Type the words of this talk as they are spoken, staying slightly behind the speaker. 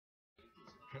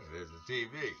There's the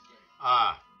TV.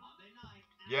 Ah,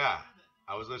 yeah.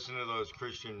 I was listening to those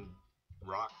Christian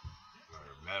rock or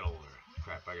metal or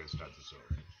crap. I gotta start this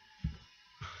over.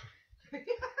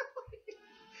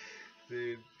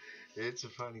 Dude, it's a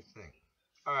funny thing.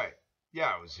 All right.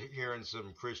 Yeah, I was hearing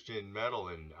some Christian metal,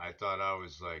 and I thought I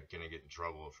was like gonna get in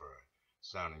trouble for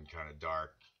sounding kind of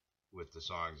dark with the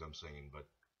songs I'm singing, but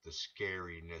the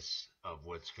scariness of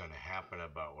what's gonna happen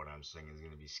about what I'm singing is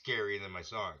gonna be scarier than my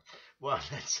song. Well,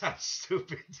 that sounds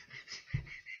stupid.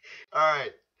 All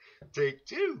right, take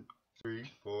two,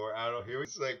 three, four. I don't hear.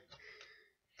 It's like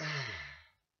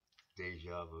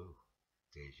deja vu,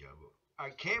 deja vu. I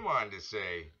came on to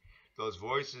say those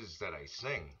voices that I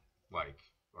sing, like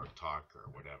or talk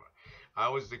or whatever. I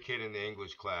was the kid in the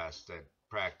English class that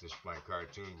practiced my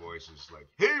cartoon voices, like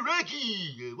 "Hey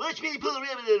Rocky, watch me pull a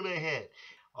rabbit out of my hat."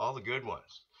 All the good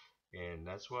ones, and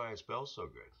that's why I spell so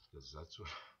good, because that's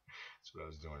what I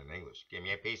was doing in English. Give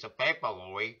me a piece of paper,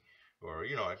 Louie. Or,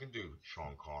 I can do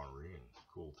Sean Connery and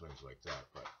cool things like that.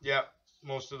 But yeah,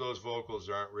 most of those vocals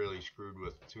aren't really screwed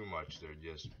with too much. They're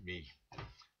just me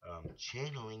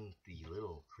channeling the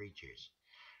little creatures.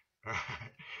 All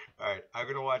right, I'm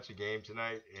gonna watch a game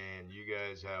tonight, and you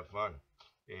guys have fun.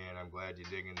 And I'm glad you're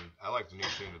digging. I like the new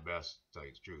tune the best, to tell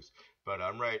you the truth. But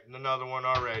I'm writing another one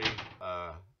already.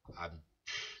 I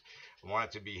want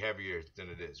it to be heavier than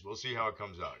it is. We'll see how it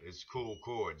comes out. It's cool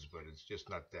chords, but it's just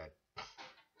not that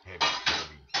heavy.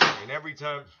 And every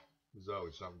time, there's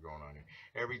always something going on here.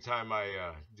 Every time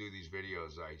I do these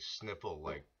videos, I sniffle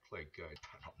like I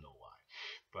don't know why,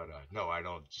 but no, I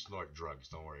don't snort drugs.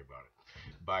 Don't worry about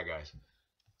it. Bye, guys.